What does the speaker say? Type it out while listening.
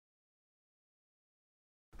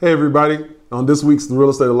Hey everybody, on this week's The Real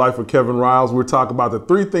Estate of Life with Kevin Riles, we're talking about the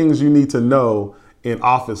 3 things you need to know in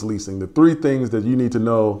office leasing. The 3 things that you need to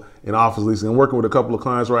know in office leasing. I'm working with a couple of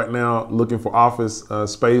clients right now looking for office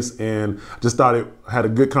space, and just thought it had a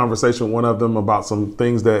good conversation with one of them about some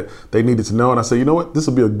things that they needed to know. And I said, you know what, this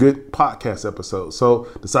will be a good podcast episode. So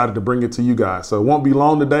decided to bring it to you guys. So it won't be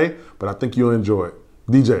long today, but I think you'll enjoy it.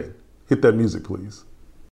 DJ, hit that music, please.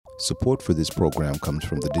 Support for this program comes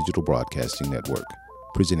from the Digital Broadcasting Network,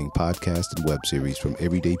 presenting podcasts and web series from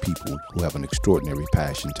everyday people who have an extraordinary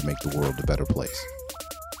passion to make the world a better place.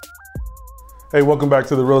 Hey, welcome back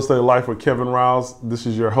to The Real Estate of Life with Kevin Riles. This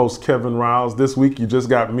is your host, Kevin Riles. This week, you just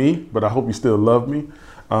got me, but I hope you still love me.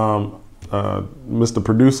 Mr.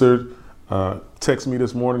 Producer texted me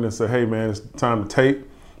this morning and said, hey man, it's time to tape.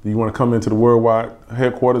 Do you want to come into the worldwide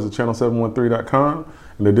headquarters of channel713.com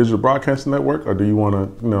and the Digital Broadcasting Network, or do you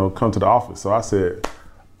want to, come to the office? So I said,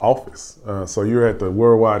 office. So you're at the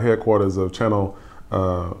worldwide headquarters of channel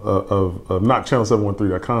of not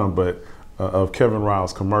channel713.com, but of Kevin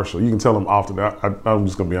Riles Commercial. You can tell them often. I'm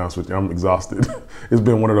just gonna be honest with you, I'm exhausted. It's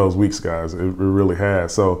been one of those weeks, guys. It really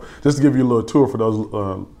has. So just to give you a little tour for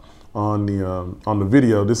those on the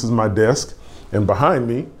video, this is my desk, and behind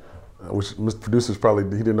me, which Mr. Producer's probably,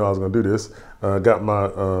 he didn't know I was gonna do this. Got my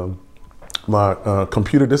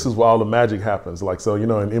computer. This is where all the magic happens. Like, so, in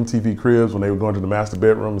MTV Cribs, when they would go into the master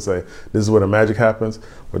bedroom and say, this is where the magic happens,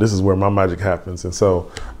 but this is where my magic happens. And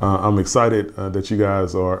so I'm excited that you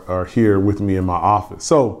guys are here with me in my office.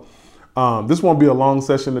 So this won't be a long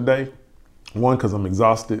session today. 1, because I'm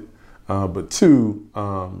exhausted, but 2,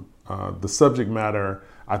 the subject matter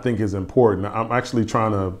I think is important. I'm actually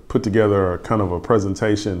trying to put together a kind of a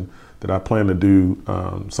presentation that I plan to do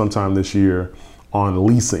sometime this year on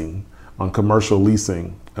leasing, on commercial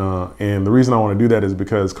leasing. And the reason I want to do that is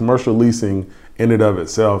because commercial leasing in and of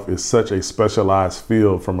itself is such a specialized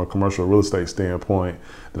field from a commercial real estate standpoint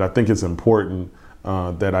that I think it's important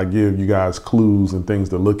that I give you guys clues and things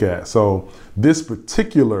to look at. So this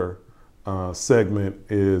particular segment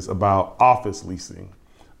is about office leasing.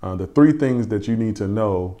 The 3 things that you need to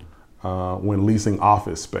know when leasing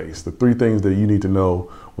office space. The 3 things that you need to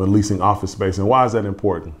know when leasing office space. And why is that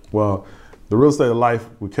important? Well, the Real Estate of Life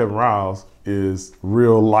with Kevin Riles is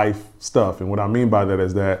real life stuff. And what I mean by that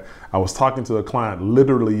is that I was talking to a client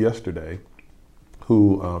literally yesterday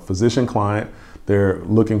who, physician client, they're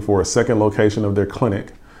looking for a second location of their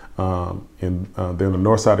clinic. They're in the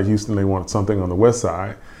north side of Houston. They want something on the west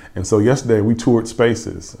side. And so yesterday we toured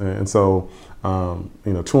spaces. And so,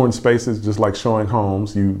 touring spaces, just like showing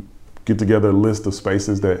homes, you get together a list of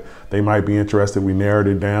spaces that they might be interested. We narrowed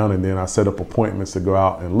it down, and then I set up appointments to go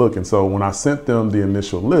out and look. And so when I sent them the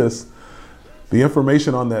initial list, the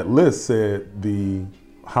information on that list said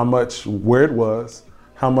how much, where it was,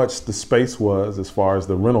 how much the space was as far as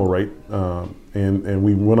the rental rate. And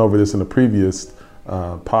we went over this in the previous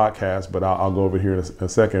podcast, but I'll go over here in a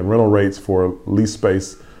second. Rental rates for lease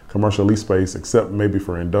space, commercial lease space, except maybe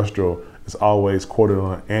for industrial, is always quoted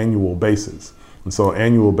on an annual basis. And so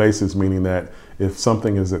annual basis, meaning that if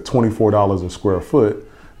something is at $24 a square foot,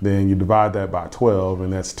 then you divide that by 12,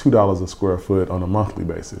 and that's $2 a square foot on a monthly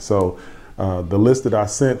basis. So the list that I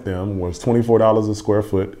sent them was $24 a square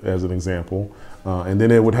foot as an example. And then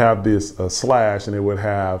it would have this slash, and it would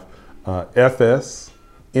have FS,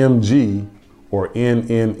 MG, or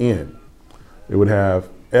NNN. It would have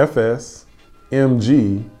FS,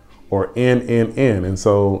 MG, or NNN. And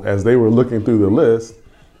so as they were looking through the list,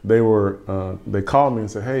 they called me and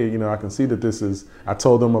said, hey, I can see that this is, I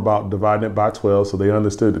told them about dividing it by 12. So they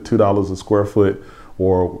understood the $2 a square foot,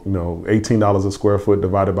 or, $18 a square foot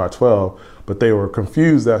divided by 12, but they were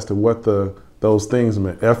confused as to what those things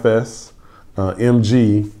meant: FS,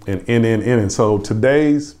 MG, and NNN. And so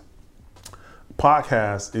today's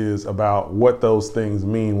podcast is about what those things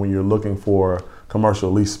mean when you're looking for commercial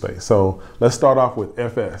lease space. So let's start off with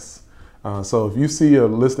FS. So if you see a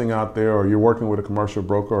listing out there, or you're working with a commercial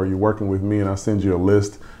broker, or you're working with me and I send you a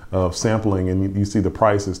list of sampling, and you see the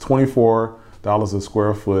price is $24 a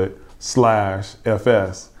square foot /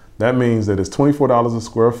 FS, that means that it's $24 a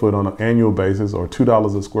square foot on an annual basis, or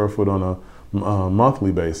 $2 a square foot on a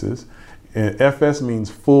monthly basis. And FS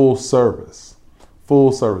means full service.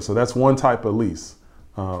 Full service. So that's one type of lease.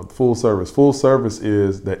 Full service. Full service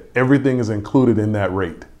is that everything is included in that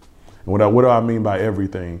rate. And what do I mean by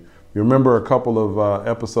everything? You remember a couple of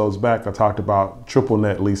episodes back, I talked about triple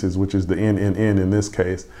net leases, which is the NNN in this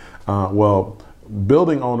case. Well,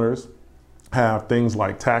 building owners have things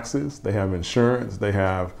like taxes, they have insurance, they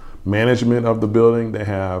have management of the building, they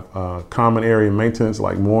have common area maintenance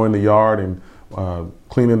like mowing the yard and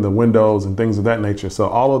cleaning the windows and things of that nature. So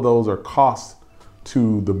all of those are costs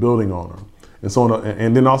to the building owner. And so,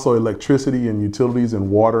 and then also electricity and utilities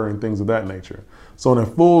and water and things of that nature. So in a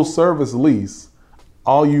full service lease,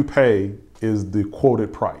 all you pay is the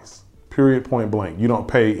quoted price, period, point blank. You don't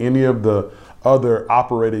pay any of the other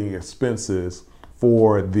operating expenses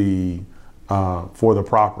for the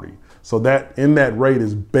property. So that in that rate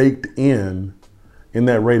is baked in. In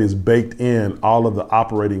that rate is baked in all of the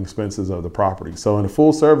operating expenses of the property. So in a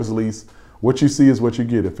full service lease, what you see is what you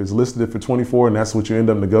get. If it's listed for 24 and that's what you end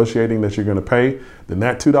up negotiating that you're going to pay, then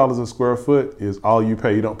that $2 a square foot is all you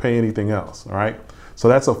pay. You don't pay anything else. All right. So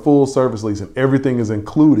that's a full service lease, and everything is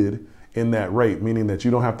included in that rate, meaning that you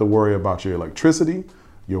don't have to worry about your electricity,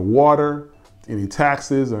 your water, any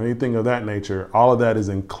taxes or anything of that nature. All of that is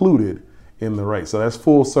included in the rate. So that's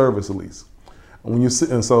full service lease.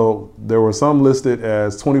 And so there were some listed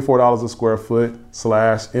as $24 a square foot /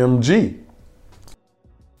 MG.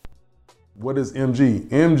 What is MG?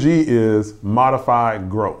 MG is modified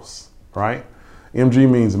gross, right? MG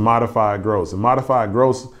means modified gross. And modified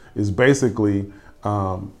gross is basically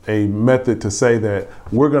a method to say that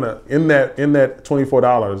we're gonna, in that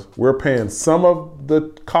 $24, we're paying some of the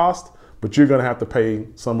cost, but you're gonna have to pay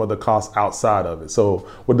some of the costs outside of it. So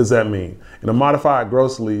what does that mean? In a modified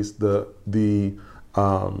gross lease, the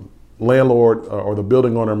landlord or the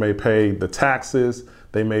building owner may pay the taxes,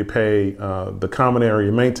 they may pay the common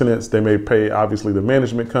area maintenance, they may pay obviously the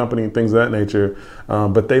management company and things of that nature,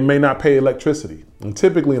 but they may not pay electricity. And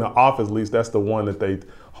typically in an office lease, that's the one that they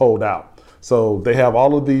hold out. So they have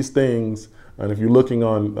all of these things, and if you're looking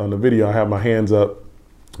on the video, I have my hands up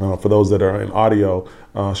for those that are in audio,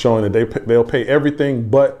 showing that they'll pay everything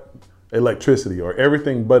but electricity, or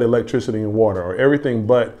everything but electricity and water, or everything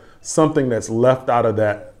but something that's left out of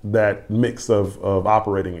that mix of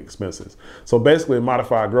operating expenses. So basically, a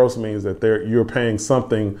modified gross means that you're paying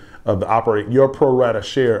something of the your pro rata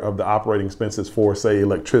share of the operating expenses for, say,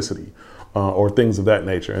 electricity or things of that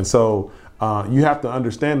nature. And so you have to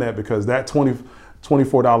understand that, because that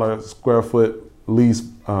 $24 square foot lease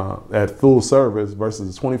at full service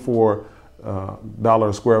versus a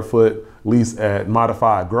 $24 square foot lease at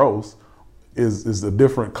modified gross is a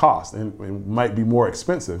different cost, and it might be more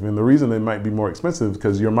expensive. And the reason it might be more expensive is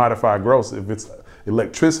because your modified gross, if it's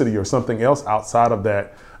electricity or something else outside of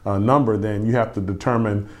that number, then you have to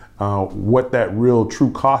determine what that real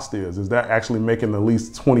true cost is. Is that actually making the lease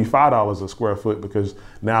 $25 a square foot, because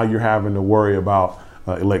now you're having to worry about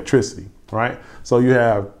electricity, right? So you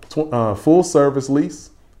have full service lease,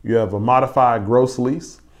 you have a modified gross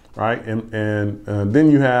lease, right? And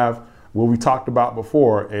then you have what we talked about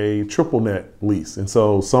before, a triple net lease. And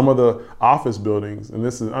so some of the office buildings, and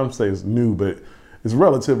this is, I'm saying it's new, but it's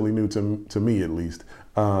relatively new to me at least,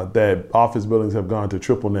 that office buildings have gone to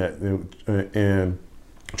triple net, and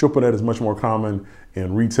triple net is much more common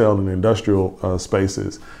in retail and industrial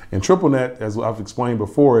spaces. And triple net, as I've explained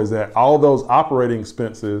before, is that all those operating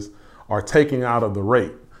expenses are taken out of the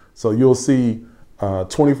rate. So you'll see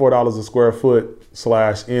 $24 a square foot /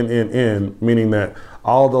 NNN, meaning that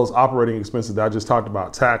all those operating expenses that I just talked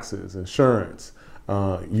about, taxes, insurance,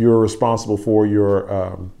 you're responsible for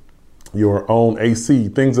your own AC,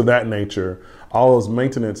 things of that nature. All those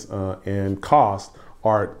maintenance and costs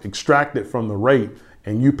are extracted from the rate,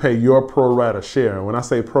 and you pay your pro rata share. And when I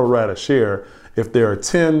say pro rata share, if there are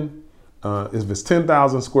if it's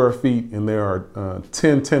 10,000 square feet and there are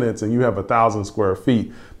 10 tenants and you have 1,000 square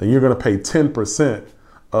feet, then you're going to pay 10%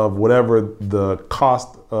 of whatever the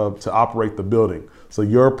cost to operate the building. So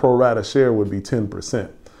your pro rata share would be 10%.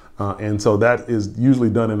 And so that is usually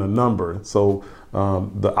done in a number. So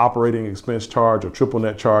the operating expense charge or triple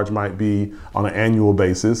net charge might be on an annual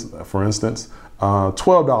basis, for instance,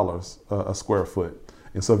 $12 a square foot.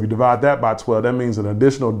 And so if you divide that by 12, that means an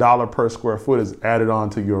additional dollar per square foot is added on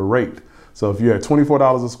to your rate. So if you're at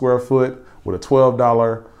 $24 a square foot with a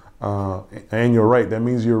 $12 annual rate, that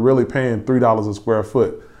means you're really paying $3 a square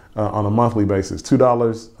foot on a monthly basis,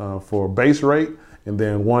 $2 for base rate, and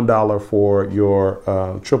then $1 for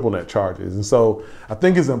your triple net charges. And so I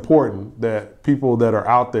think it's important that people that are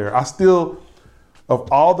out there,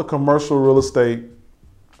 of all the commercial real estate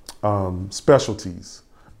specialties,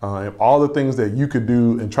 and all the things that you could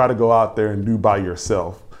do and try to go out there and do by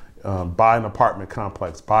yourself, buy an apartment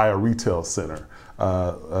complex, buy a retail center,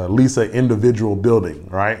 lease an individual building,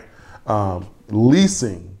 right?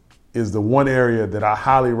 Leasing is the one area that I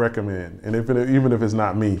highly recommend, and even if it's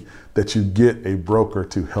not me, that you get a broker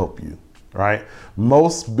to help you, right?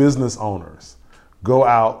 Most business owners go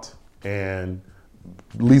out and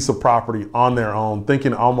lease a property on their own,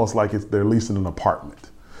 thinking almost like they're leasing an apartment,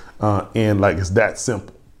 and like it's that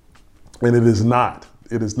simple. And it is not.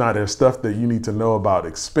 it is not. There's stuff that you need to know about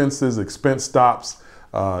expenses, expense stops.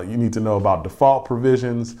 You need to know about default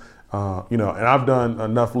provisions. And I've done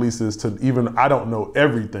enough leases to even, I don't know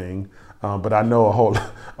everything, but I know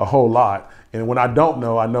a whole lot. And when I don't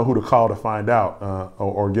know, I know who to call to find out,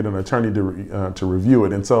 or get an attorney to review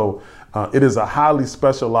it. And so it is a highly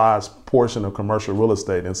specialized portion of commercial real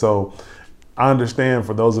estate. And so I understand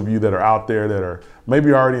for those of you that are out there that are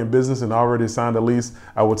maybe already in business and already signed a lease,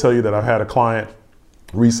 I will tell you that I've had a client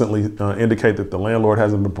recently indicate that the landlord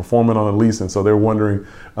hasn't been performing on a lease, and so they're wondering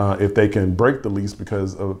if they can break the lease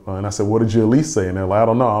because of, and I said, what did your lease say? And they're like, I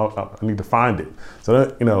don't know, I need to find it. So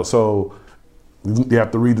that, so you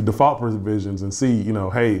have to read the default provisions and see,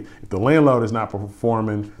 hey, if the landlord is not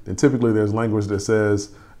performing, then typically there's language that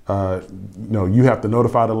says, you have to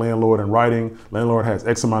notify the landlord in writing. Landlord has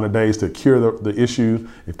X amount of days to cure the issue.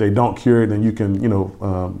 If they don't cure it, then you can,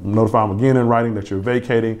 notify them again in writing that you're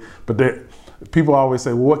vacating. But people always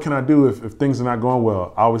say, well, what can I do if things are not going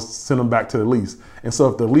well? I always send them back to the lease. And so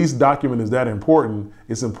if the lease document is that important,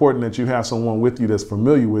 it's important that you have someone with you that's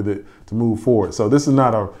familiar with it to move forward. So this is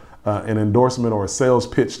not an endorsement or a sales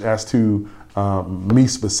pitch as to me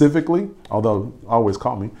specifically, although always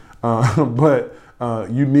call me, but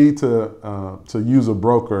you need to use a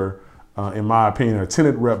broker, in my opinion, a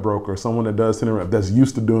tenant rep broker, someone that does tenant rep, that's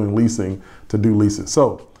used to doing leasing, to do leases.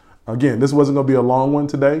 So again, this wasn't going to be a long one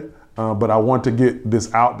today, but I want to get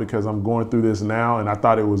this out because I'm going through this now, and I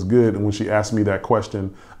thought it was good. And when she asked me that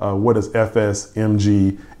question, what does FS,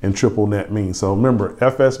 MG, and triple net mean? So remember,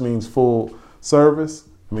 FS means full service.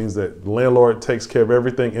 It means that the landlord takes care of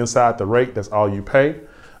everything inside the rate. That's all you pay.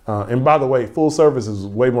 And by the way, full service is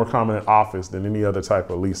way more common in office than any other type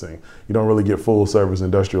of leasing. You don't really get full service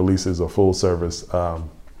industrial leases or full service.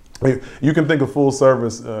 You can think of full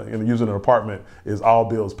service in using an apartment is all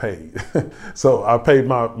bills paid. So I paid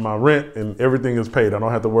my rent and everything is paid. I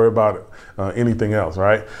don't have to worry about anything else,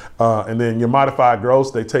 right? And then your modified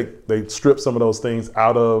gross, they strip some of those things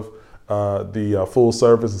out of the full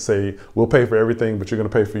service and say, we'll pay for everything, but you're going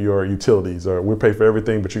to pay for your utilities, or we'll pay for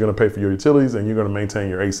everything, but you're going to pay for your utilities and you're going to maintain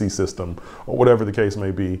your AC system, or whatever the case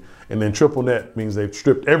may be. And then triple net means they've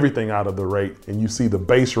stripped everything out of the rate and you see the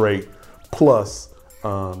base rate plus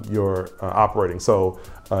your operating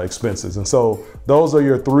expenses. And so those are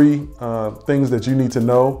your three things that you need to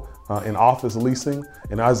know in office leasing.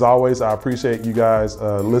 And as always, I appreciate you guys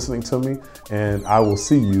listening to me, and I will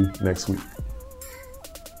see you next week.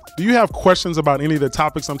 Do you have questions about any of the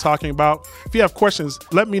topics I'm talking about? If you have questions,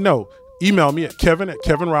 let me know. Email me at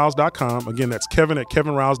kevin@kevinrouse.com. Again, that's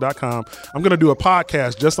kevin@kevinrouse.com. I'm going to do a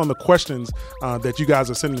podcast just on the questions that you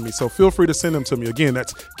guys are sending me. So feel free to send them to me. Again,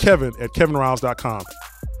 that's kevin@kevinrouse.com.